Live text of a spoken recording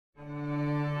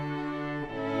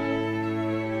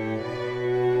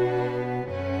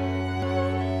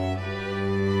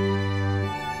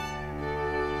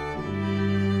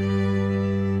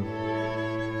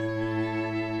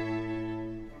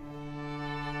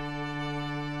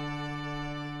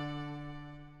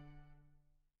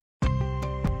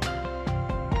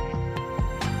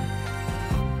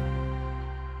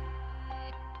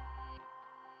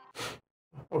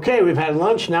Okay, we've had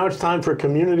lunch. Now it's time for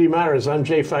Community Matters. I'm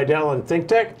Jay Fidell on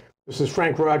ThinkTech. This is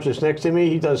Frank Rogers next to me.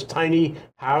 He does tiny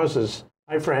houses.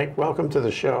 Hi, Frank. Welcome to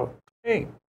the show. Hey,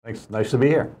 thanks. Nice to be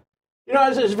here. You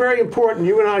know, this is very important.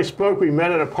 You and I spoke. We met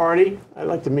at a party. I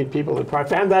like to meet people at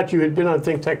parties. Found out you had been on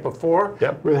ThinkTech before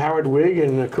with Howard Wigg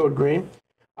and Code Green.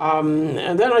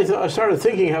 And then I started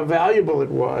thinking how valuable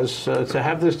it was to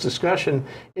have this discussion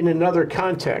in another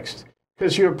context.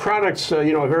 Because your products,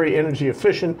 are very energy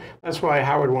efficient. That's why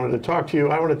Howard wanted to talk to you.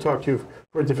 I want to talk to you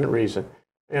for a different reason.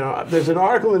 There's an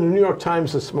article in the New York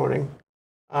Times this morning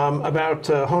about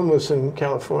homeless in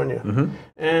California.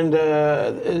 And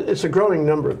it's a growing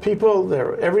number of people.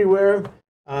 They're everywhere.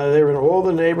 They're in all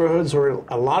the neighborhoods, or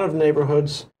a lot of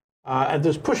neighborhoods. And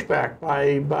there's pushback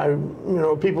by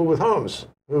people with homes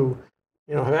who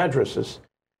have addresses.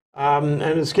 And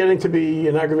it's getting to be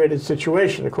an aggravated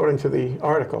situation, according to the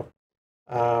article.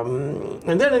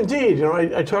 And then, indeed,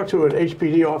 I talked to an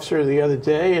HPD officer the other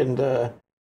day, and I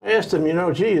asked him,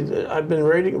 gee, I've been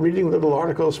reading little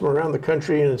articles from around the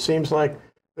country, and it seems like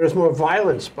there's more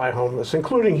violence by homeless,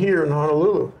 including here in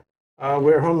Honolulu,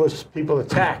 where homeless people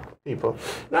attack people.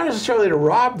 Not necessarily to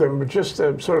rob them, but just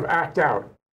to sort of act out.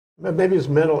 Maybe it's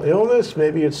mental illness,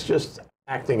 maybe it's just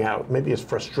acting out, maybe it's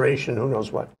frustration, who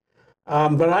knows what.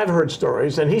 But I've heard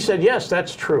stories, and he said, yes,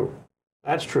 that's true.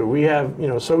 That's true. We have,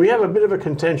 so we have a bit of a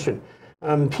contention.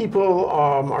 People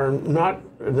are not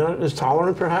as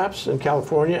tolerant, perhaps, in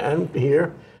California and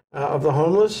here of the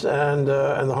homeless, and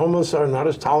the homeless are not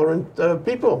as tolerant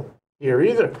people here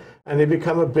either, and they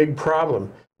become a big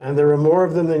problem. And there are more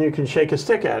of them than you can shake a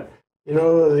stick at.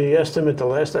 The estimate, the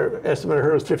last estimate I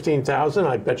heard was 15,000.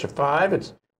 I bet you 5.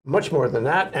 It's much more than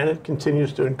that, and it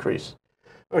continues to increase.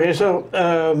 Okay, so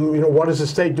what is the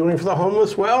state doing for the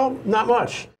homeless? Well, not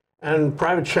much. And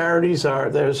private charities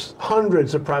there's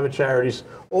hundreds of private charities,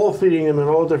 all feeding them in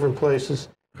all different places,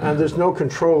 and there's no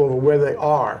control over where they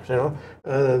are, so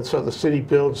the city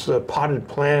builds potted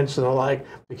plants and the like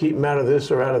to keep them out of this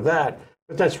or out of that,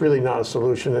 but that's really not a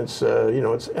solution. It's,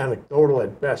 it's anecdotal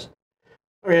at best.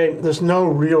 Okay, there's no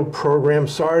real program,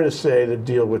 sorry to say, to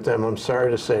deal with them. I'm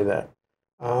sorry to say that.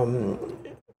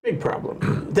 Big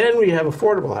problem. Then we have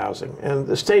affordable housing, and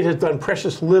the state has done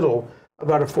precious little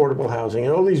about affordable housing.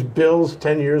 And all these bills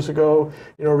 10 years ago,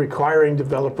 requiring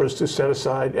developers to set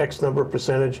aside X number of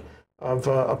percentage of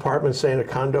apartments, say in a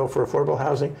condo, for affordable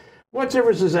housing. What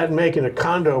difference does that make in a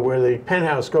condo where the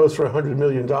penthouse goes for $100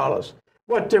 million?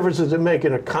 What difference does it make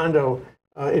in a condo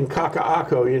in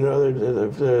Kaka'ako,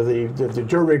 the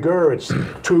de rigueur, it's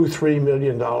 $2-3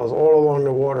 million all along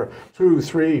the water,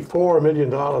 $2-4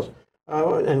 million.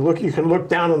 And look, you can look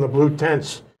down on the blue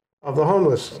tents of the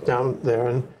homeless down there,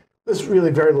 and there's really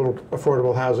very little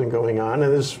affordable housing going on,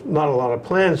 and there's not a lot of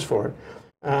plans for it.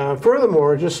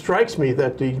 Furthermore, it just strikes me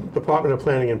that the Department of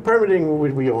Planning and Permitting,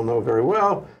 we all know very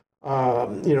well,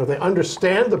 they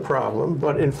understand the problem,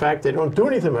 but in fact they don't do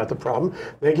anything about the problem.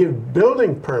 They give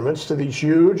building permits to these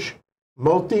huge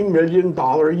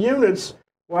multi-million-dollar units,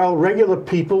 while regular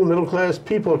people, middle-class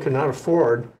people, cannot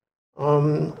afford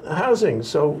housing.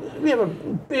 So we have a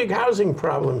big housing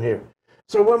problem here.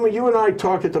 So when you and I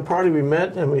talked at the party, we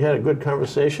met and we had a good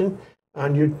conversation,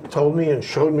 and you told me and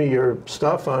showed me your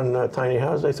stuff on tiny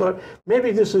houses. I thought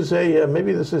maybe this is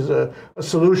a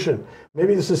solution.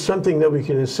 Maybe this is something that we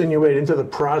can insinuate into the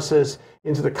process,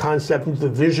 into the concept, into the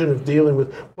vision of dealing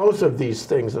with both of these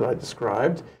things that I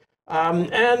described. I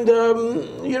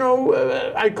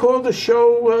called the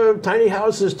show "Tiny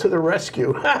Houses to the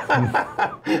Rescue."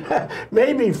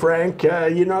 Maybe, Frank,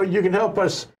 you can help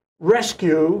us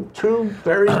rescue two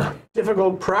very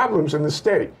difficult problems in the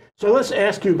state. So let's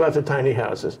ask you about the tiny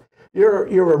houses. You're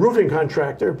a roofing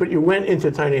contractor, but you went into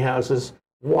tiny houses.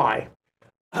 Why?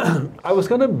 I was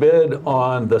going to bid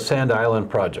on the Sand Island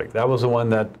project. That was the one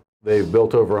that they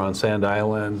built over on Sand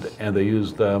Island, and they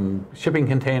used shipping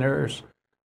containers.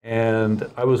 And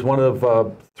I was one of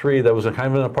 3 that was kind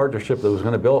of in a partnership that was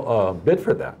going to bid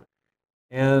for that.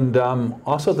 And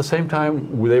also at the same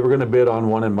time, they were going to bid on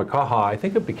one in Makaha. I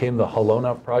think it became the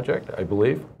Halona project, I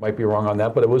believe. Might be wrong on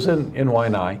that, but it was in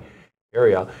Waianae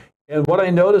area. And what I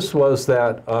noticed was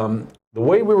that the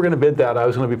way we were going to bid that, I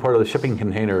was going to be part of the shipping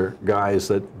container guys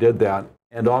that did that,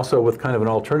 and also with kind of an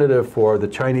alternative for the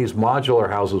Chinese modular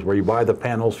houses where you buy the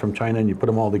panels from China and you put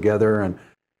them all together.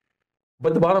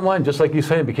 But the bottom line, just like you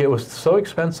say, it was so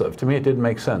expensive. To me, it didn't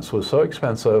make sense. It was so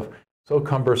expensive, so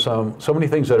cumbersome, so many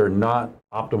things that are not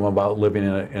optimal about living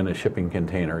in a shipping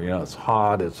container. It's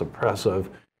hot, it's oppressive.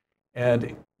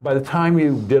 And by the time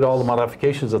you did all the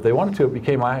modifications that they wanted to, it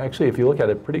became, actually, if you look at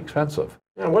it, pretty expensive.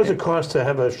 Now, what does it cost to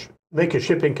have make a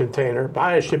shipping container,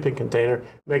 buy a shipping container,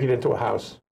 make it into a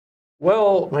house?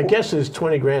 Well, My guess is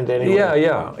 20 grand anyway.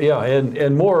 yeah,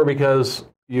 and more because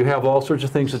you have all sorts of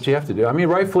things that you have to do. I mean,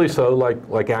 rightfully so,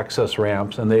 like access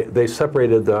ramps, and they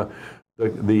separated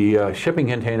the shipping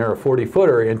container, a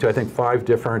 40-footer, into I think 5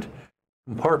 different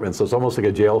compartments. So it's almost like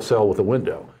a jail cell with a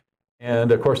window.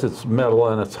 And of course, it's metal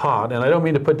and it's hot. And I don't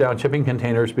mean to put down shipping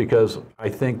containers because I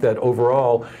think that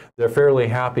overall they're fairly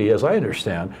happy, as I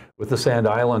understand, with the Sand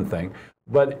Island thing.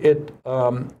 But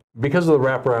because of the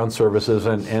wraparound services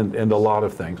and a lot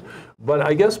of things. But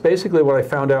I guess basically what I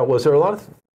found out was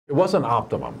it wasn't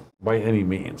optimum by any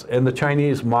means. And the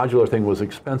Chinese modular thing was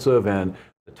expensive, and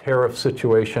the tariff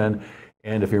situation.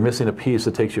 And if you're missing a piece,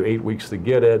 it takes you 8 weeks to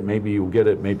get it. Maybe you'll get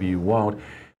it, maybe you won't.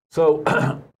 So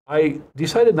I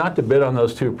decided not to bid on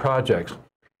those 2 projects.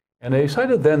 And I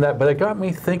decided then but it got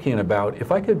me thinking about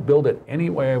if I could build it any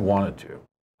way I wanted to.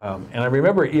 And I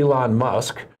remember Elon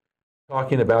Musk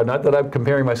talking about, not that I'm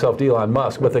comparing myself to Elon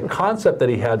Musk, but the concept that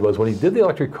he had was when he did the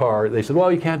electric car, they said,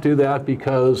 well, you can't do that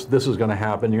because this is going to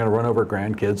happen. You're going to run over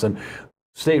grandkids, and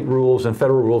state rules and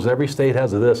federal rules. Every state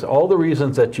has this. All the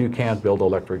reasons that you can't build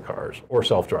electric cars or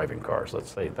self-driving cars,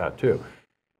 let's say that too.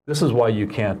 This is why you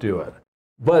can't do it.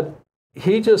 But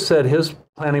he just said his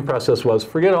planning process was,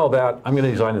 forget all that. I'm going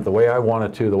to design it the way I want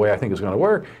it to, the way I think it's going to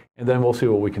work, and then we'll see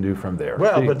what we can do from there.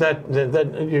 Well, but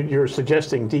that you're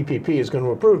suggesting DPP is going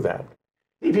to approve that.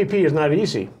 DPP is not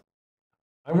easy.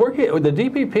 I'm working, the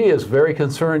DPP is very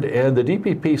concerned, and the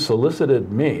DPP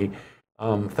solicited me,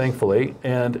 thankfully,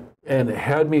 and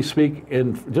had me speak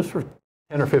in just for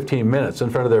 10 or 15 minutes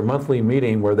in front of their monthly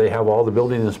meeting where they have all the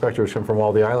building inspectors come from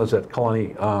all the islands at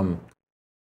Kalani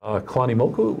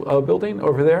Moku building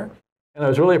over there. And I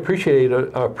was really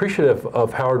appreciative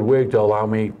of Howard Wigg to allow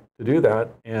me to do that.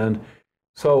 And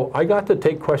so I got to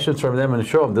take questions from them and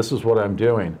show them this is what I'm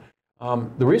doing.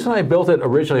 The reason I built it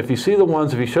originally, if you see the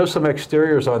ones, if you show some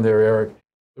exteriors on there, Eric,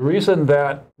 the reason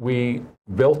that we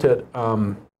built it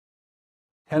 10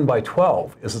 by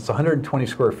 12 is it's 120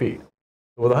 square feet.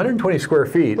 With 120 square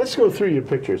feet. Let's go through your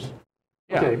pictures.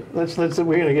 Yeah. Okay,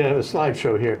 we're going to get a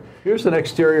slideshow here. Here's an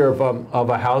exterior of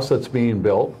a house that's being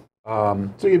built.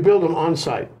 So you build them on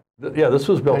site. Yeah, this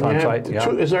was built on site. Yeah.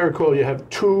 As I recall, you have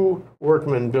 2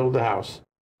 workmen build the house.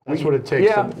 That's what it takes.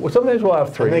 Yeah, well, sometimes we'll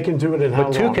have 3. And they can do it in how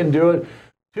long? 2 can do it.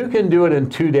 2 can do it in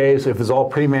 2 days if it's all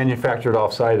pre-manufactured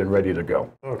off-site and ready to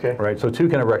go. Okay. Right, so 2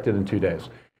 can erect it in 2 days.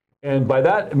 And by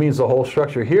that, it means the whole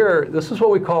structure. Here, this is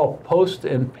what we call post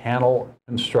and panel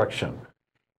construction.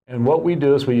 And what we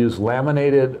do is we use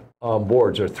laminated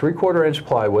boards. They're 3/4-inch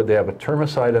plywood. They have a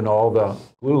termicide in all the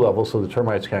glue levels so the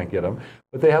termites can't get them.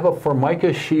 But they have a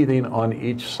formica sheathing on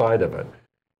each side of it.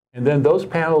 And then those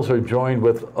panels are joined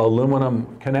with aluminum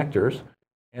connectors.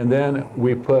 And then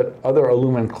we put other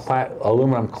aluminum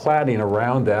cladding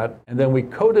around that. And then we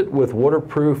coat it with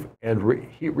waterproof and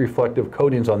heat reflective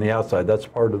coatings on the outside. That's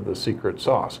part of the secret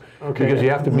sauce. Okay. Because you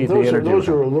have to meet the energy. Those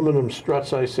are aluminum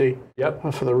struts, I see.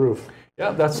 Yep. For the roof.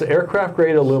 Yeah, that's the aircraft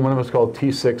grade aluminum. It's called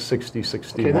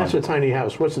T66061. Okay, that's a tiny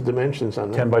house. What's the dimensions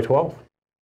on that? 10 by 12.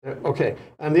 Okay,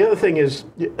 and the other thing is,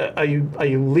 are you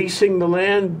leasing the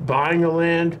land, buying the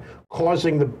land,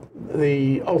 causing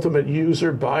the ultimate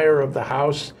user, buyer of the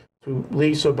house, to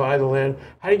lease or buy the land?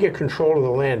 How do you get control of the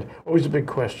land? Always a big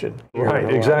question.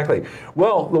 Right, exactly.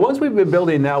 Well, the ones we've been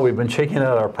building now, we've been checking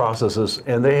out our processes,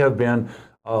 and they have been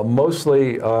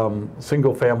mostly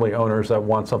single-family owners that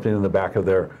want something in the back of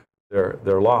their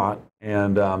lot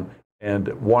and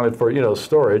want it for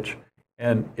storage.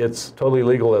 And it's totally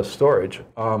legal as storage.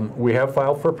 We have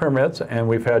filed for permits, and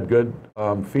we've had good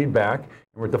feedback.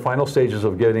 We're at the final stages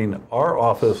of getting our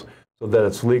office so that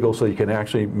it's legal, so you can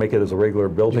actually make it as a regular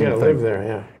building. You got to live there,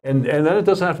 yeah. And then it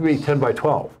doesn't have to be 10 by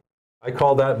 12. I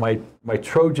call that my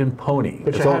Trojan pony.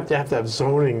 But you have to have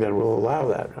zoning that will allow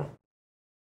that.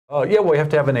 Huh? Yeah, well, you have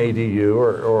to have an ADU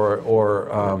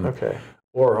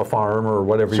or a farm or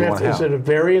whatever you want to have. Is it a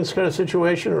variance kind of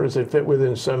situation, or does it fit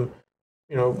within some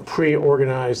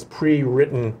pre-organized,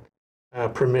 pre-written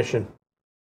permission?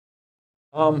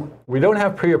 We don't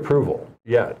have pre-approval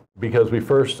yet because we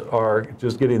first are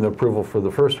just getting the approval for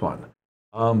the first one.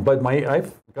 But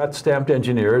I've got stamped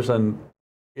engineers, and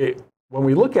when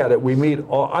we look at it, we meet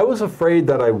all. I was afraid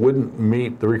that I wouldn't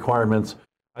meet the requirements.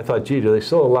 I thought, gee, do they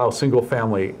still allow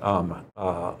single-family,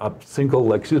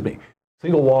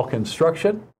 single-wall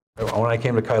construction? When I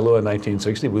came to Kailua in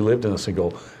 1960, we lived in a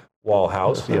single-wall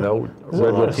house, a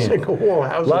lot of single-wall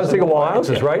houses. A lot of single-wall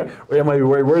houses, right? Am I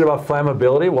worried about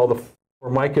flammability? Well, the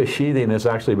formica sheathing is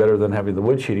actually better than having the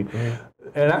wood sheathing.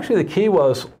 And actually, the key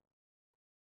was,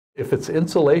 if it's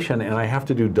insulation and I have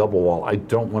to do double wall, I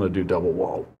don't want to do double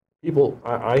wall.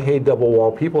 I hate double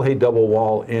wall. People hate double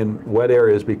wall in wet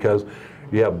areas because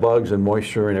you have bugs and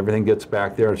moisture and everything gets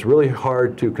back there. It's really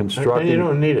hard to construct. And you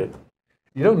don't need it.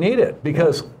 You don't need it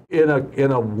because in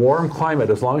a warm climate,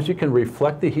 as long as you can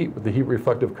reflect the heat with the heat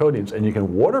reflective coatings and you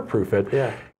can waterproof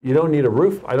it, you don't need a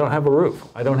roof. I don't have a roof.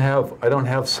 I don't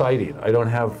have siding. I don't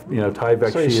have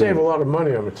Tyvek. So you save a lot of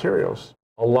money on materials.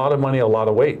 A lot of money, a lot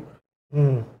of weight.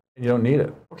 And you don't need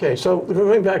it. Okay, so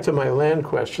going back to my land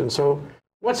question, so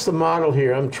what's the model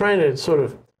here? I'm trying to sort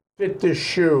of fit this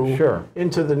shoe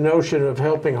into the notion of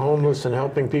helping homeless and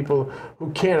helping people who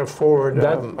can't afford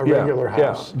a regular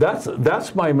house. Yeah,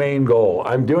 that's my main goal.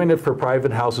 I'm doing it for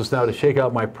private houses now to shake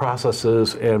out my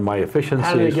processes and my efficiencies.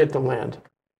 How do you get the land?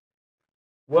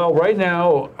 Well, right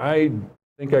now, I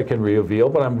think I can reveal,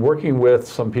 but I'm working with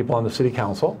some people on the city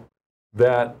council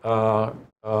that are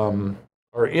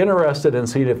interested in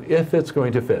seeing if it's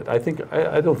going to fit. I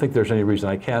don't think there's any reason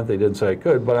I can't. They didn't say I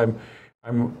could, but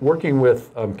I'm working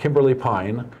with Kimberly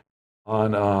Pine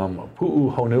on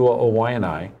Pu'u Honua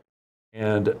Owaianai.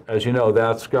 And as you know,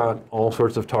 that's got all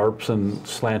sorts of tarps and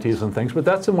slanties and things, but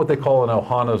that's in what they call an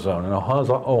Ohana zone. An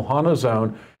Ohana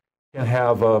zone can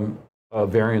have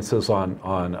variances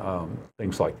on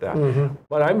things like that.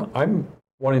 But I'm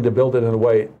wanting to build it in a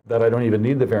way that I don't even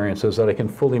need the variances, that I can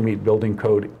fully meet building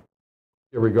code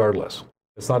irregardless.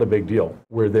 It's not a big deal.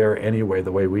 We're there anyway,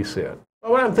 the way we see it.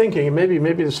 Well, what I'm thinking, and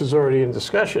maybe this is already in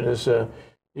discussion, is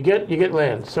you get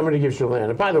land. Somebody gives you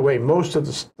land. And by the way, most of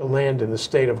the land in the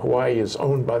state of Hawaii is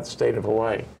owned by the state of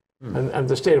Hawaii. And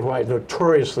the state of Hawaii is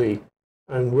notoriously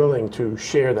unwilling to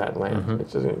share that land.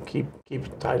 It doesn't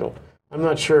keep title. I'm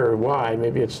not sure why.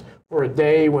 Maybe it's for a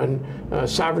day when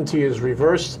sovereignty is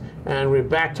reversed and we're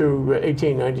back to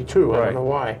 1892. I don't know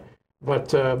why.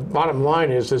 But bottom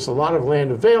line is there's a lot of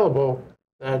land available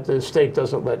that the state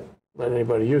doesn't let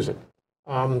anybody use it.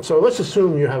 So let's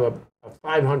assume you have a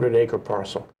 500-acre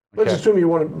parcel. Let's assume you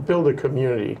want to build a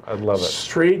community. I'd love it.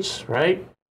 Streets, right?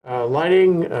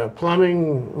 Lighting,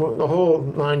 plumbing, the whole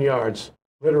 9 yards.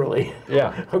 Literally.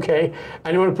 Yeah. Okay.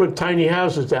 And you want to put tiny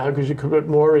houses down because you could put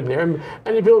more in there.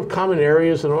 And you build common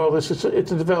areas and all this.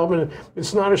 It's a development.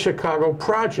 It's not a Chicago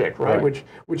project, right?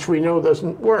 Which we know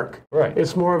doesn't work. Right.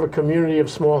 It's more of a community of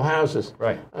small houses.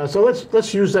 Right. So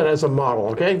let's use that as a model,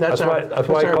 okay? That's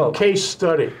our case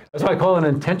study. That's why I call it an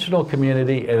intentional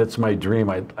community, and it's my dream.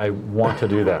 I want to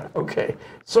do that. Okay.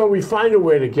 So we find a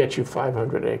way to get you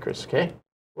 500 acres, okay?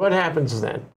 What happens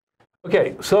then?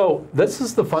 Okay, so this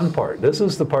is the fun part. This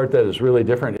is the part that is really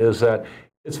different, is that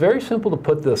it's very simple to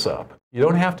put this up. You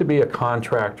don't have to be a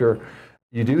contractor.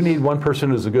 You do need one person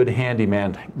who's a good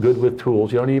handyman, good with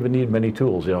tools. You don't even need many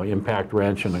tools, impact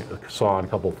wrench and a saw and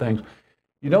a couple of things.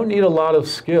 You don't need a lot of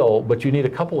skill, but you need a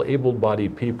couple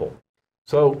able-bodied people.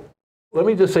 So let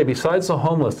me just say, besides the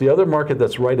homeless, the other market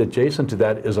that's right adjacent to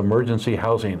that is emergency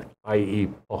housing, i.e.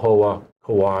 Pahoa,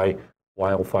 Kauai,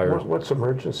 wildfires. What's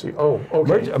emergency? Oh,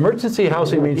 okay. Emergency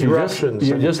housing means you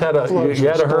just had a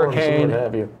hurricane. What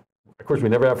have you. Of course, we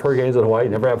never have hurricanes in Hawaii,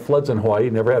 never have floods in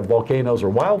Hawaii, never have volcanoes or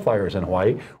wildfires in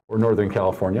Hawaii or Northern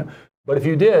California. But if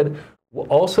you did,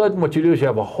 all of a sudden what you do is you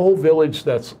have a whole village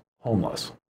that's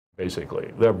homeless,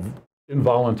 basically. They're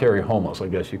involuntary homeless, I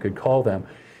guess you could call them.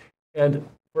 And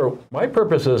for my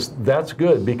purposes, that's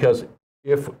good, because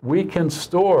if we can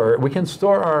store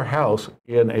our house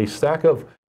in a stack of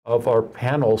our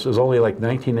panels is only like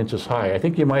 19 inches high. I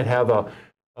think you might have a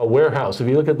warehouse. If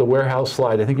you look at the warehouse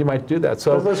slide, I think you might do that.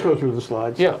 So let's go through the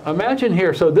slides. Yeah, imagine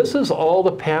here. So this is all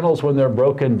the panels when they're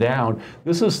broken down.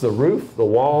 This is the roof, the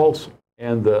walls,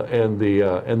 and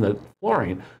the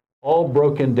flooring, all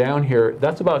broken down here.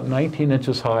 That's about 19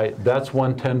 inches high. That's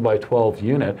one 10 by 12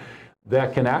 unit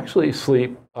that can actually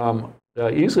sleep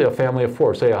easily a family of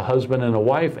four, say a husband and a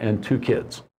wife and 2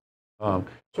 kids.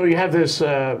 So you have this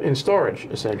in storage,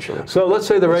 essentially. So let's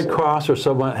say the Red Cross or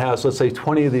someone has, let's say,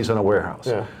 20 of these in a warehouse.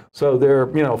 Yeah. So they're,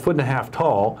 a foot and a half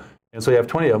tall, and so you have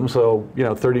 20 of them, so,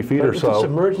 30 feet or so. If it's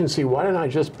emergency, why don't I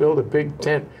just build a big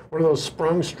tent, one of those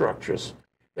sprung structures?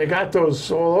 They got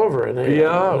those all over, and they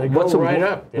go right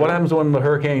up. What happens when the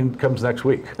hurricane comes next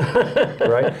week,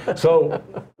 right? So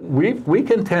we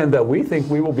contend that we think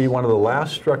we will be one of the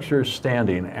last structures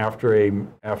standing after a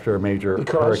major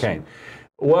hurricane.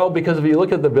 Well, because if you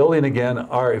look at the building again,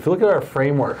 if you look at our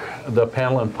framework, the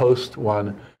panel and post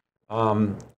one,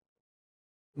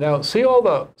 now see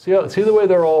the way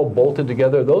they're all bolted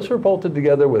together? Those are bolted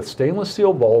together with stainless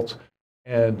steel bolts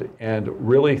and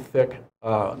really thick,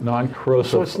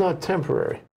 non-corrosive. So it's not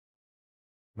temporary.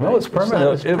 No, it's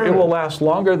permanent. It will last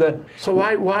longer than. So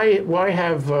why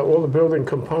have all the building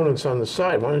components on the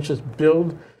side? Why don't you just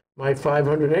build my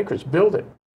 500 acres? Build it.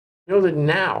 Build it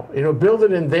now. Build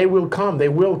it and they will come. They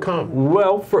will come.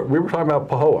 Well, we were talking about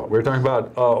PAHOA. We were talking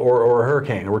about or a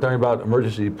hurricane. We're talking about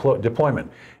emergency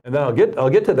deployment. And then I'll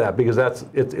get to that because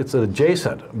it's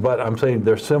adjacent. But I'm saying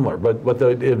they're similar. But the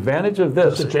advantage of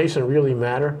this. Does adjacent really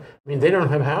matter? I mean, they don't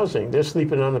have housing. They're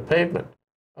sleeping on the pavement.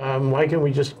 Why can't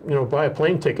we just buy a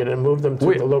plane ticket and move them to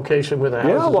the location where the house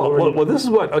is already? Well, this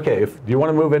is what. Okay, do you want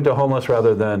to move into homeless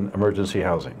rather than emergency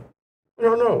housing?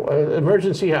 No.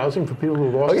 Emergency housing for people who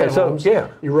lost their homes,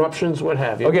 eruptions, what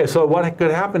have you. Okay, so what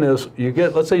could happen is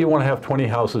let's say you want to have 20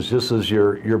 houses just as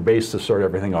your base to start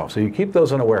everything off. So you keep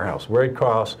those in a warehouse, Red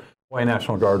Cross, Hawaii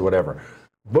National Guard, whatever.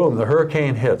 Boom, the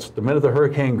hurricane hits. The minute the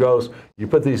hurricane goes, you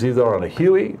put these either on a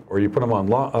Huey or you put them on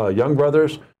Young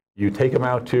Brothers. You take them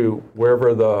out to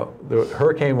wherever the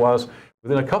hurricane was.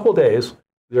 Within a couple days,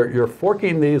 you're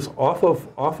forking these off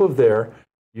of there.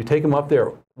 You take them up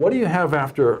there. What do you have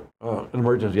after an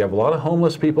emergency? You have a lot of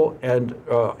homeless people and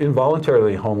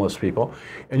involuntarily homeless people.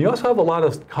 And you also have a lot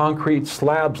of concrete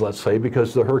slabs, let's say,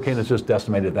 because the hurricane has just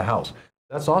decimated the house.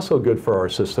 That's also good for our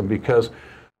system because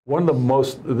one of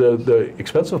the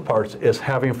expensive parts is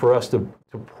having for us to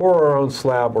pour our own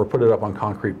slab or put it up on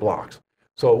concrete blocks.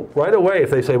 So right away, if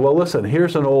they say, well, listen,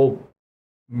 here's an old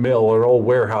mill or an old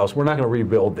warehouse, we're not going to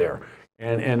rebuild there.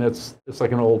 And it's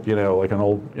like an old,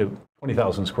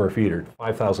 20,000 square feet or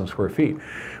 5,000 square feet.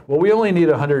 Well, we only need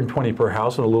 120 per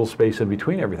house and a little space in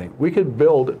between everything. We could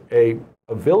build a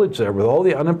village there with all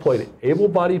the unemployed,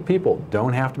 able-bodied people.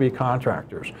 Don't have to be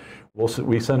contractors.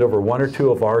 We send over one or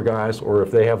two of our guys, or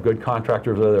if they have good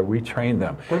contractors there, we train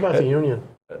them. What about the union?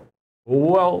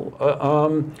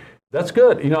 Well, that's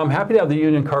good. I'm happy to have the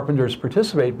union carpenters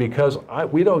participate because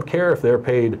we don't care if they're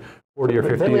paid 40 or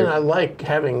 50. I like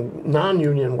having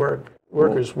non-union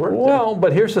workers work there. Well,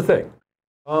 but here's the thing.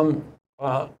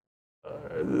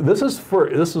 This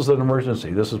is an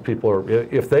emergency. This is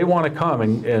if they want to come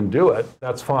and do it,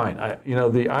 that's fine.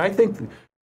 I think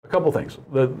a couple things.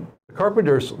 The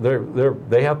carpenters,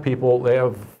 they have people, they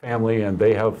have family, and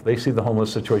they see the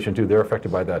homeless situation too. They're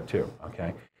affected by that too.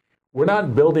 Okay. We're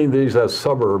not building these as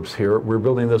suburbs here. We're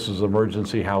building this as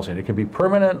emergency housing. It can be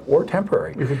permanent or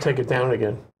temporary. You can take it down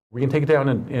again. We can take it down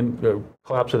and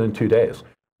collapse it in 2 days.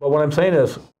 But what I'm saying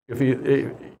is, if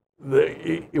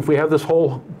we have this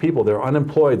whole people, they're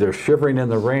unemployed, they're shivering in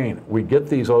the rain. We get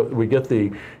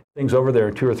the things over there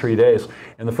in 2 or 3 days.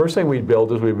 And the first thing we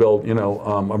build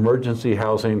emergency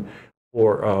housing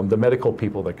for the medical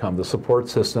people that come, the support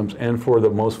systems, and for the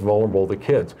most vulnerable, the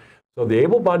kids. So the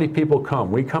able-bodied people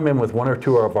come. We come in with one or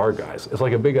two of our guys. It's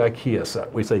like a big IKEA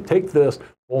set. We say, take this,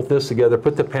 bolt this together,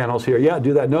 put the panels here. Yeah,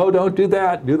 do that. No, don't do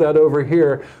that. Do that over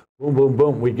here. Boom, boom,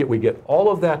 boom. We get all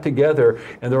of that together,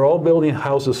 and they're all building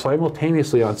houses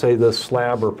simultaneously on, say, this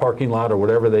slab or parking lot or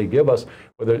whatever they give us,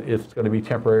 whether it's going to be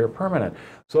temporary or permanent.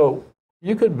 So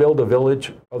you could build a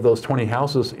village of those 20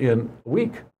 houses in a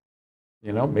week,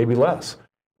 maybe less.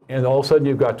 And all of a sudden,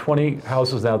 you've got 20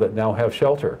 houses now that now have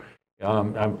shelter.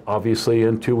 Obviously,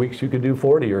 in 2 weeks, you could do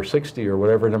 40 or 60 or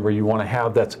whatever number you want to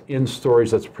have that's in storage,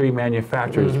 that's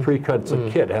pre-manufactured, it's pre-cut, it's a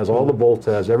kit, it has all the bolts,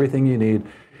 it has everything you need.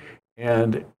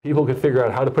 And people could figure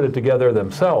out how to put it together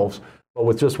themselves. But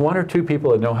with just one or two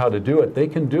people that know how to do it, they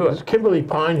can do it. Is Kimberly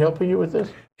Pine helping you with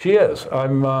this? She is.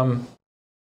 I'm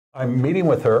meeting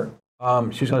with her.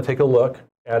 She's going to take a look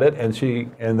at it, and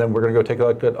then we're going to go take a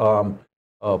look at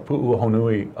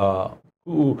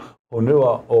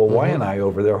Honua o Waianae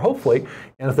over there, hopefully.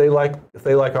 And if they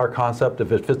like our concept,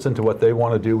 if it fits into what they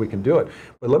want to do, we can do it.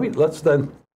 But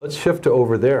let's shift to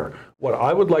over there. What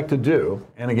I would like to do,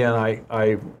 and again,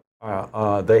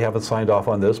 they haven't signed off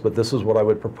on this, but this is what I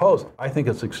would propose. I think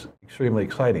it's extremely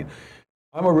exciting.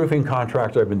 I'm a roofing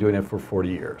contractor. I've been doing it for 40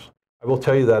 years. I will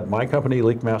tell you that my company,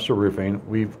 Leak Master Roofing,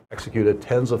 we've executed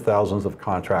tens of thousands of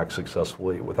contracts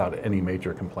successfully without any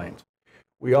major complaints.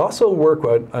 We also work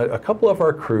with a couple of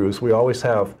our crews. We always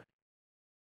have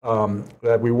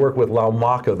that we work with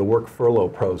Laumaka, the work furlough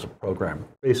program,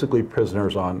 basically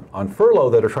prisoners on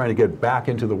furlough that are trying to get back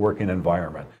into the working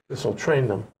environment. This will train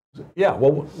them. Yeah,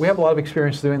 well, we have a lot of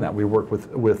experience doing that. We work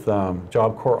with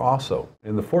Job Corps also.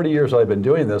 In the 40 years I've been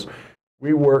doing this,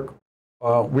 we work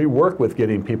with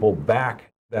getting people back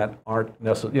that aren't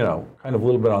necessarily, kind of a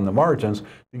little bit on the margins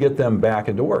to get them back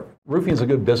into work. Roofing is a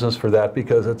good business for that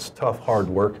because it's tough, hard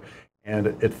work, and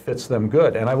it fits them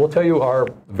good. And I will tell you our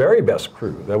very best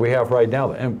crew that we have right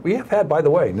now, and we have had, by the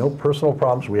way, no personal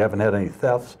problems. We haven't had any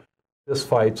thefts, fist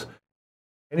fights,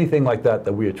 anything like that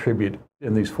we attribute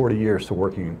in these 40 years to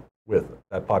working with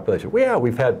that population. Well, yeah,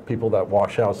 we've had people that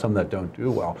wash out, some that don't do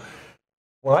well.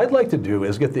 What I'd like to do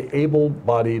is get the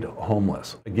able-bodied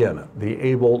homeless. Again, the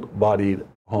able-bodied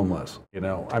homeless. You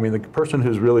know, I mean, the person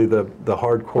who's really the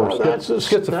hardcore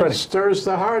schizophrenic. That stirs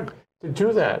the heart to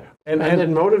do that, and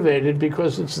then motivated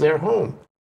because it's their home.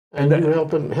 And you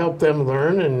help them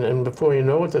learn, and before you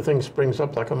know it, the thing springs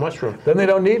up like a mushroom. Then they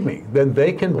don't need me. Then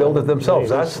they can build it themselves.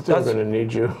 That's still going to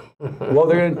need you. Well,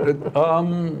 they're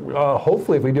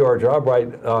hopefully, if we do our job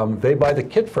right, they buy the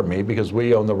kit from me because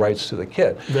we own the rights to the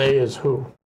kit. They is who?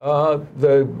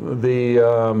 The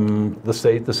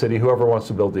state, the city, whoever wants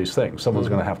to build these things. Someone's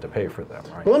going to have to pay for them,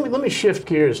 right? Well, let me shift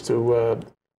gears to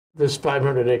this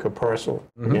 500-acre parcel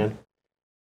again.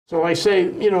 So I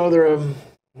say, you know, there are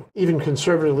even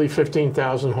conservatively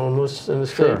 15,000 homeless in the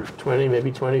state, 20,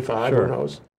 maybe 25, who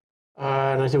knows.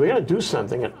 And I said, we got to do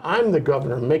something. And I'm the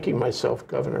governor, making myself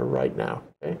governor right now.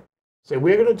 Okay? Say,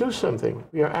 we're going to do something.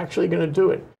 We are actually going to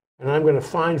do it. And I'm going to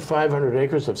find 500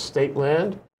 acres of state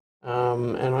land,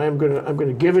 and I'm going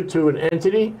to give it to an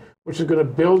entity which is going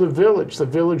to build a village, the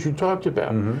village you talked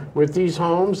about, with these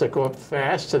homes that go up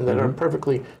fast and that are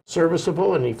perfectly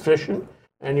serviceable and efficient.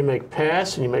 And you make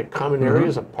paths, and you make common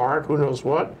areas, a park, who knows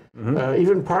what,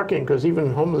 even parking, because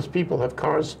even homeless people have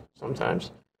cars sometimes.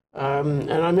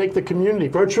 And I make the community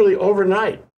virtually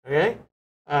overnight, okay?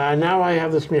 Now I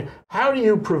have this community. How do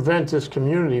you prevent this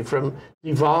community from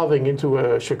evolving into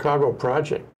a Chicago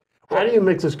project? How do you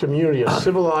make this community a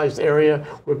civilized area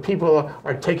where people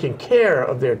are taking care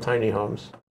of their tiny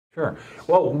homes? Sure.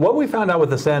 Well, what we found out with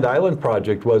the Sand Island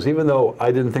project was, even though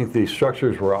I didn't think these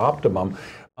structures were optimum,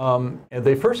 and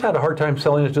they first had a hard time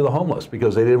selling it to the homeless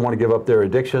because they didn't want to give up their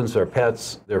addictions, their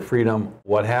pets, their freedom,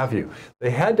 what have you.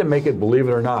 They had to make it, believe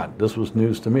it or not, this was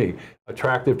news to me,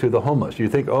 attractive to the homeless. You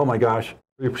think, oh my gosh,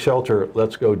 free shelter,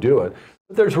 let's go do it.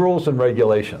 But there's rules and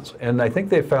regulations. And I think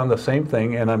they found the same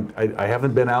thing, and I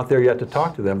haven't been out there yet to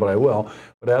talk to them, but I will.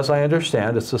 But as I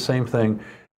understand, it's the same thing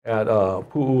at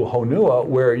Pu'uhonua,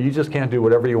 where you just can't do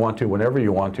whatever you want to, whenever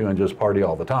you want to, and just party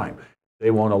all the time. They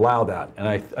won't allow that, and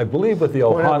I believe with the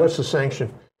Ohana. What's the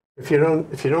sanction? If you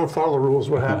don't follow the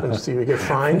rules, what happens to you? You get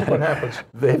fined. What happens?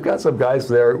 They've got some guys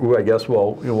there who I guess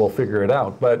will figure it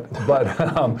out. But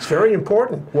it's very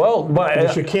important. Well,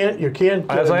 but you can't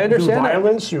as I understand do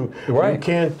violence. You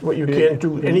can't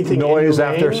do anything. Noise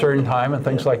after a certain time and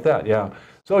things like that. Yeah.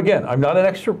 So again, I'm not an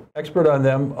expert on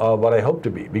them, but I hope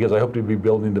to be, because I hope to be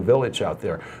building the village out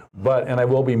there. And I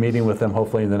will be meeting with them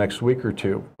hopefully in the next week or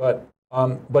two. But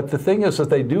the thing is that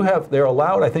they're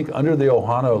allowed, I think, under the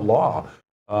Ohana law,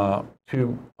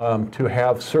 to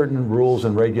have certain rules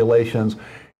and regulations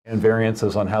and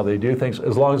variances on how they do things,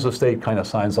 as long as the state kind of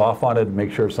signs off on it and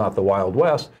make sure it's not the Wild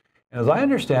West. And as I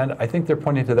understand, I think they're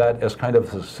pointing to that as kind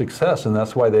of a success, and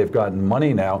that's why they've gotten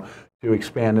money now to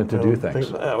expand and to do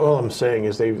things. All I'm saying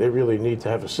is they really need to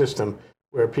have a system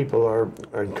where people are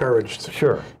encouraged,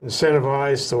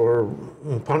 incentivized, or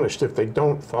punished if they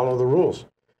don't follow the rules.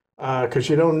 Because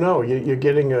you don't know. You're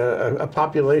getting a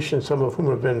population, some of whom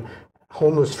have been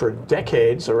homeless for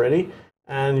decades already,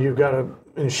 and you've got to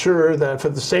ensure that for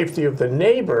the safety of the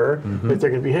neighbor, that they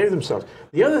can behave themselves.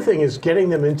 The other thing is getting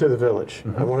them into the village.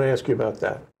 I want to ask you about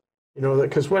that. You know,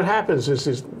 because what happens is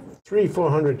these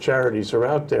 300-400 charities are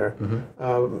out there,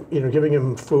 giving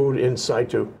them food in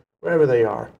situ, wherever they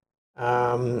are.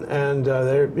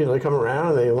 They come around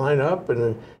and they line up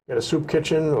and get a soup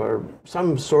kitchen or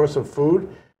some source of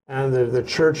food. And the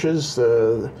churches,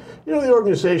 the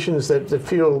organizations that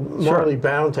feel morally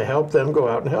bound to help them go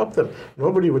out and help them.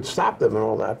 Nobody would stop them and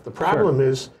all that. The problem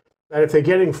is that if they're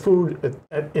getting food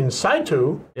in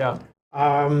situ, they're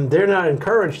not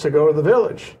encouraged to go to the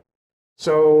village.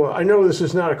 So I know this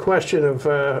is not a question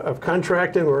of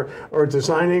contracting or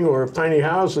designing or of tiny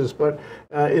houses, but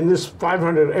in this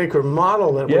 500-acre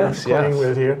model that we're playing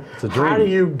with here, how do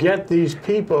you get these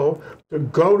people to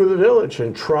go to the village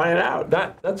and try it out?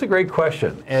 That's a great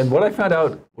question. And what I found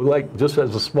out, like just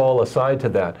as a small aside to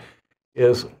that,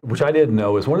 is, which I didn't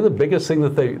know, is one of the biggest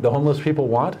things that the homeless people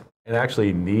want and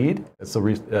actually need, it's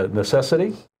the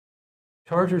necessity,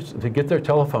 chargers to get their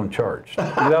telephone charged.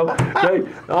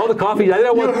 All the coffee. You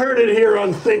heard it here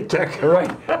on ThinkTech.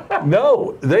 Right.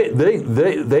 No,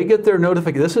 they get their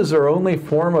notification. This is their only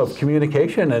form of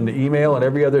communication, and email and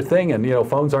every other thing. And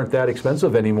phones aren't that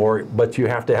expensive anymore, but you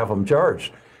have to have them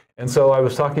charged. And so I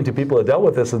was talking to people that dealt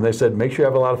with this, and they said, make sure you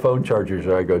have a lot of phone chargers.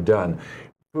 Or I go, done.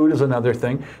 Food is another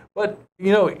thing. But,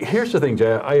 here's the thing,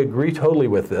 Jay. I agree totally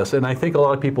with this, and I think a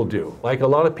lot of people do. Like a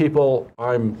lot of people,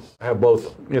 have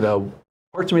both,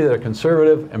 parts of me that are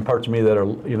conservative and parts of me that are,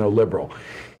 liberal.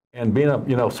 And being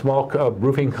a, small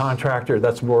roofing contractor,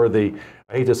 that's more the,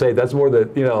 I hate to say, that's more the,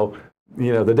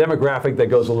 the demographic that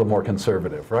goes a little more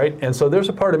conservative, right? And so there's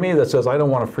a part of me that says I don't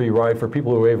want a free ride for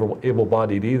people who are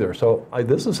able-bodied either. So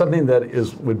this is something that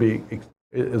would be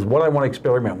is what I want to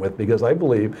experiment with, because I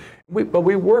believe, but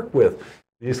we work with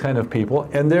these kind of people,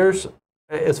 and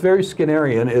it's very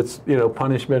Skinnerian. It's,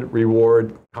 punishment,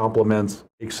 reward, compliments,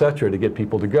 etc., to get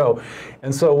people to go.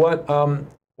 And so what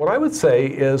I would say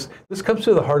is this comes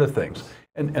to the heart of things.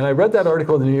 And I read that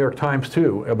article in the New York Times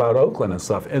too about Oakland and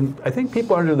stuff. And I think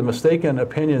people are under the mistaken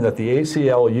opinion that the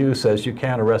ACLU says you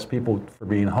can't arrest people for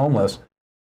being homeless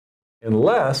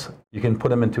unless you can put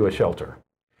them into a shelter.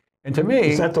 And to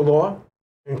me, is that the law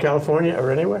in California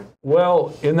or anywhere?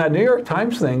 Well, in that New York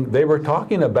Times thing, they were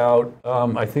talking about.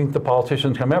 I think the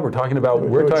politicians come out. We're talking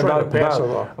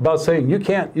about saying you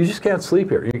just can't sleep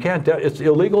here. You can't. It's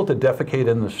illegal to defecate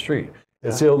in the street.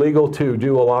 It's illegal to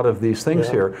do a lot of these things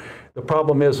here. The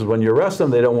problem is when you arrest them,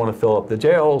 they don't want to fill up the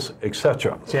jails,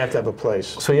 etc. So you have to have a place.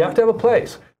 So you have to have a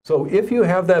place. So if you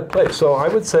have that place, so I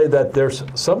would say that there's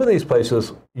some of these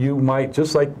places you might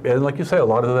and like you say, a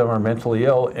lot of them are mentally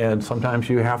ill, and sometimes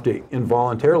you have to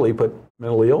involuntarily put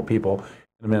mentally ill people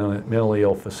in a mentally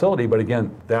ill facility. But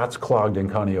again, that's clogged in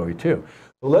Kaneohe too.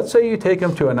 So let's say you take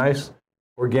them to a nice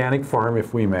organic farm,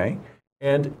 if we may,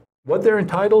 and what they're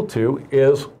entitled to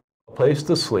is a place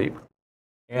to sleep,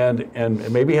 and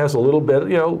maybe has a little bit,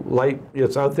 light.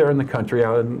 It's out there in the country,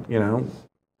 out in,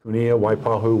 Kunia,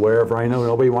 Waipahu, wherever. I know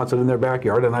nobody wants it in their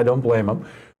backyard, and I don't blame them.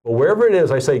 But wherever it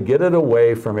is, I say get it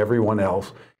away from everyone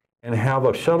else and have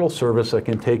a shuttle service that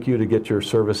can take you to get your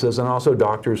services, and also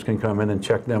doctors can come in and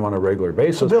check them on a regular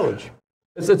basis. It's a village.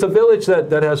 It's a village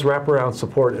that has wraparound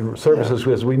support and services,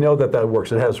 because we know that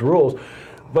works. It has rules.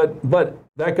 But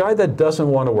that guy that doesn't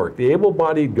want to work, the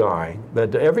able-bodied guy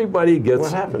that everybody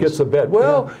gets a bed.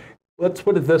 Well, let's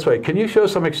put it this way. Can you show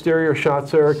some exterior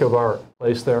shots, Eric, of our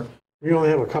place there? We only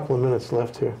have a couple of minutes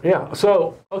left here. Yeah.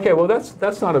 So, okay, well,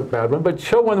 that's not a bad one, but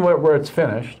show one where it's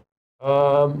finished.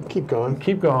 Keep going.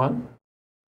 Keep going.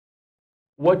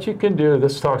 What you can do,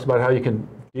 this talks about how you can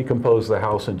decompose the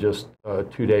house in just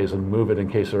 2 days and move it in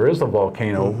case there is a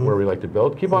volcano where we like to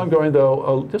build. Keep on going,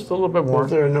 though, just a little bit more.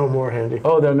 There are no more handy.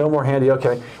 Oh, there are no more handy.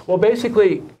 Okay. Well,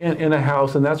 basically, in a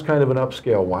house, and that's kind of an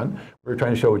upscale one, we're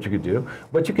trying to show what you could do,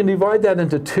 but you can divide that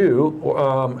into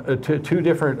two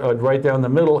different, right down the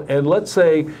middle. And let's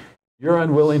say you're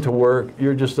unwilling to work,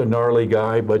 you're just a gnarly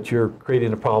guy, but you're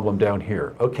creating a problem down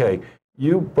here. Okay.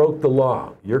 You broke the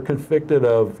law. You're convicted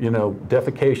of,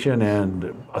 defecation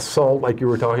and assault, like you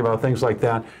were talking about, things like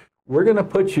that. We're going to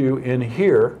put you in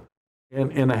here,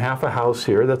 in a half a house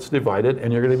here that's divided,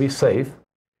 and you're going to be safe.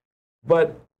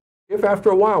 But if after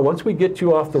a while, once we get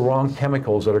you off the wrong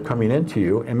chemicals that are coming into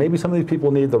you, and maybe some of these people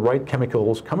need the right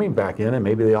chemicals coming back in, and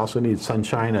maybe they also need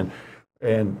sunshine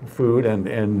and food,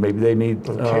 and maybe they need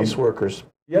caseworkers.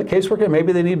 Yeah, caseworker.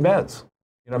 Maybe they need meds.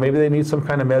 Maybe they need some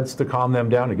kind of meds to calm them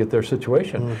down to get their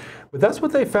situation. But that's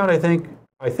what they found, I think.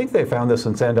 I think they found this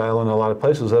in Sand Island and a lot of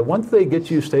places, that once they get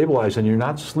you stabilized and you're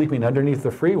not sleeping underneath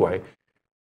the freeway,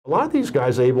 a lot of these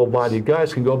guys, able-bodied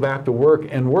guys, can go back to work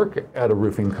and work at a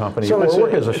roofing company or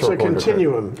work as a short it's a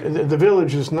continuum. The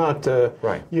village is not a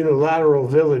unilateral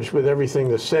village with everything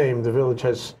the same. The village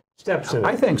has steps in it.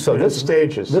 I think so. This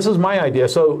stages. This is my idea.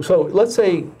 So let's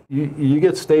say you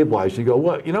get stabilized. You go,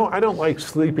 well, I don't like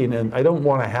sleeping, and I don't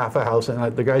want a half a house,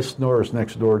 and the guy snores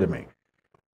next door to me.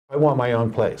 I want my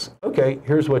own place. Okay,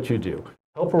 here's what you do.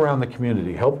 Help around the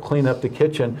community. Help clean up the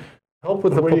kitchen. Help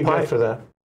with the. What do you get for that?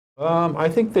 I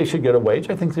think they should get a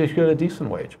wage. I think they should get a decent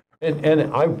wage.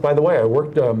 And I, by the way, I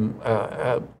worked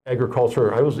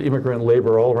agriculture. I was immigrant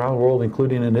labor all around the world,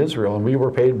 including in Israel, and we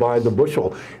were paid by the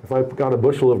bushel. If I got a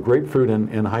bushel of grapefruit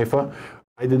in Haifa,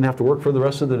 I didn't have to work for the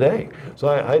rest of the day. So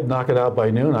I'd knock it out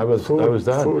by noon. I was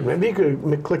done. Food. Maybe you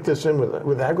could click this in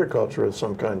with agriculture of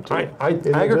some kind too.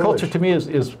 Agriculture to me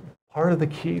is part of the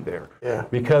key there. Yeah.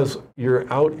 Because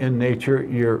you're out in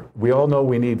nature. We all know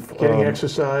we need getting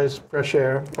exercise, fresh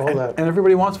air, all that. And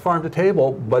everybody wants farm to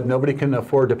table, but nobody can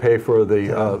afford to pay for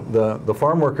the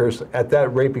farm workers at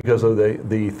that rate because of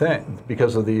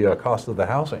the cost of the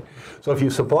housing. So if you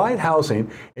supplied housing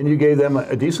and you gave them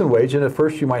a decent wage, and at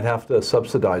first you might have to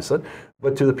subsidize it,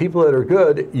 but to the people that are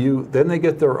good, then they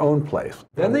get their own place.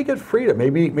 Then they get freedom.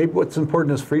 Maybe what's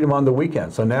important is freedom on the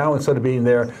weekend. So now instead of being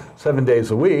there 7 days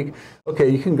a week, okay,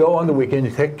 you can go on the weekend,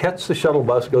 you catch the shuttle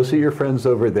bus, go see your friends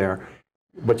over there,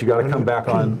 but you got to come back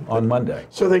on Monday.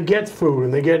 So they get food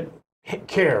and they get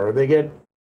care, or they get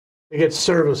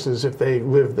services if they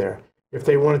live there. If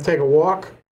they want to take a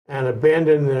walk and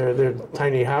abandon their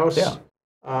tiny house, then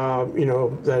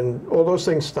all those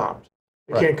things stopped.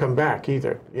 They can't come back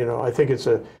either. I think it's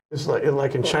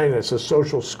like in China, it's a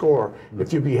social score.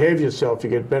 If you behave yourself, you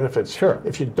get benefits. Sure.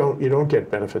 If you don't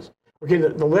get benefits. Okay,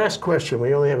 the last question,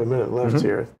 we only have a minute left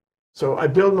here. So I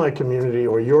build my community,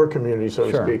 or your community, so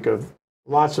to speak, of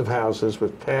lots of houses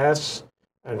with paths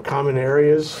and common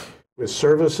areas, with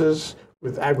services,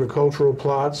 with agricultural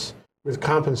plots, with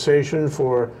compensation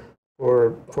for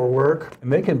work.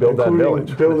 And they can build that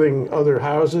village. Building other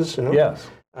houses, you know. Yes.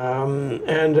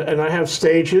 And I have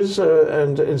stages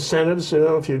and incentives. You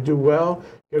know, if you do well,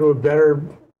 go to a better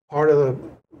part of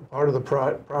the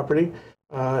property.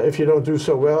 If you don't do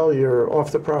so well, you're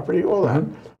off the property. All that.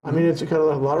 I mean, it's kind of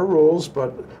a lot of rules,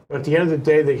 but at the end of the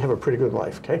day, they have a pretty good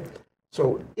life. Okay.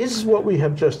 So, is what we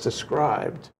have just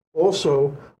described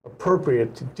also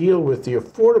appropriate to deal with the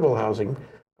affordable housing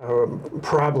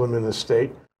problem in the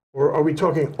state, or are we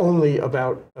talking only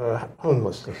about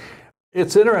homelessness?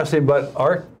 It's interesting, but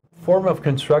our form of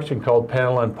construction called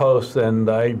panel and post, and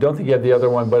I don't think you have the other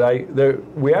one, but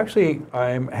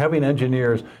I'm having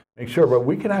engineers make sure, but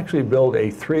we can actually build a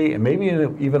 3 and maybe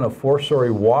even a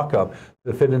 4-story walk-up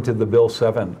to fit into the Bill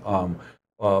 7.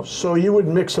 So you would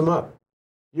mix them up.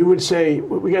 You would say,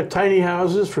 we got tiny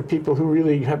houses for people who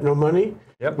really have no money.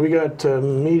 Yep. We got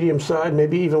medium-sized,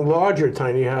 maybe even larger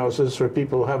tiny houses for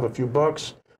people who have a few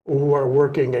bucks or who are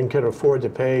working and can afford to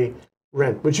pay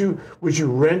rent. Would you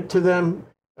rent to them?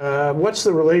 What's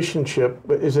the relationship?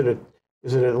 Is it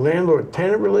a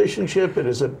landlord-tenant relationship?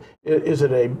 Is it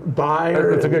a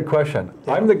buyer? That's a good question.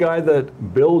 Yeah. I'm the guy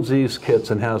that builds these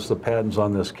kits and has the patents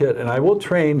on this kit, and I will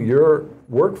train your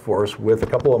workforce with a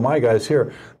couple of my guys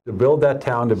here to build that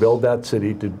town, to build that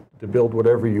city, to build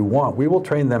whatever you want. We will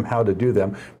train them how to do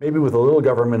them, maybe with a little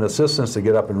government assistance to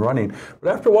get up and running.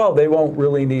 But after a while, they won't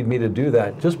really need me to do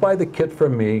that. Just buy the kit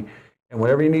from me, and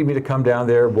whenever you need me to come down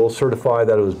there, we'll certify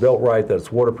that it was built right, that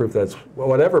it's waterproof, that's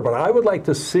whatever. But I would like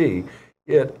to see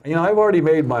it. You know, I've already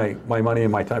made my money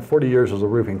in my time, 40 years as a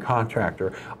roofing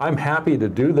contractor. I'm happy to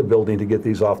do the building to get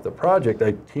these off the project.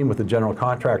 I team with the general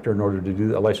contractor in order to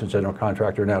do a licensed general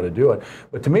contractor now to do it.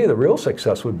 But to me, the real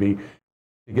success would be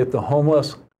to get the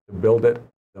homeless to build it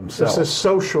themselves. It's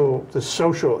the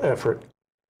social effort.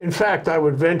 In fact, I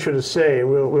would venture to say, and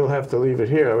we'll have to leave it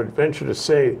here, I would venture to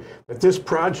say that this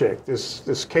project,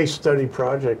 this case study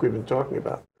project we've been talking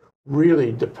about,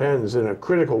 really depends in a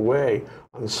critical way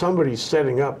on somebody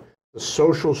setting up the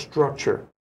social structure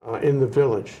in the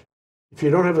village. If you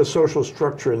don't have a social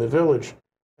structure in the village,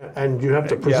 and you have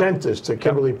to present this to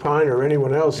Kimberly Pine or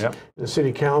anyone else in the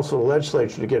city council or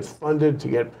legislature to get funded, to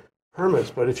get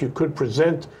permits, but if you could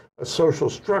present a social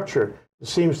structure, it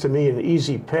seems to me an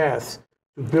easy path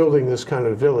to building this kind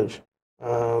of village.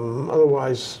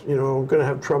 Otherwise, you know, we're going to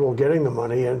have trouble getting the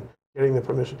money and getting the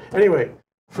permission. Anyway,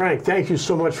 Frank, thank you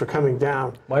so much for coming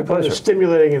down. My pleasure. It's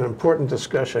stimulating and important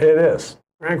discussion. It is.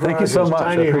 Frank thank you so much.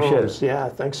 I appreciate it. Yeah,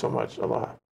 thanks so much.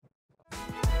 Aloha.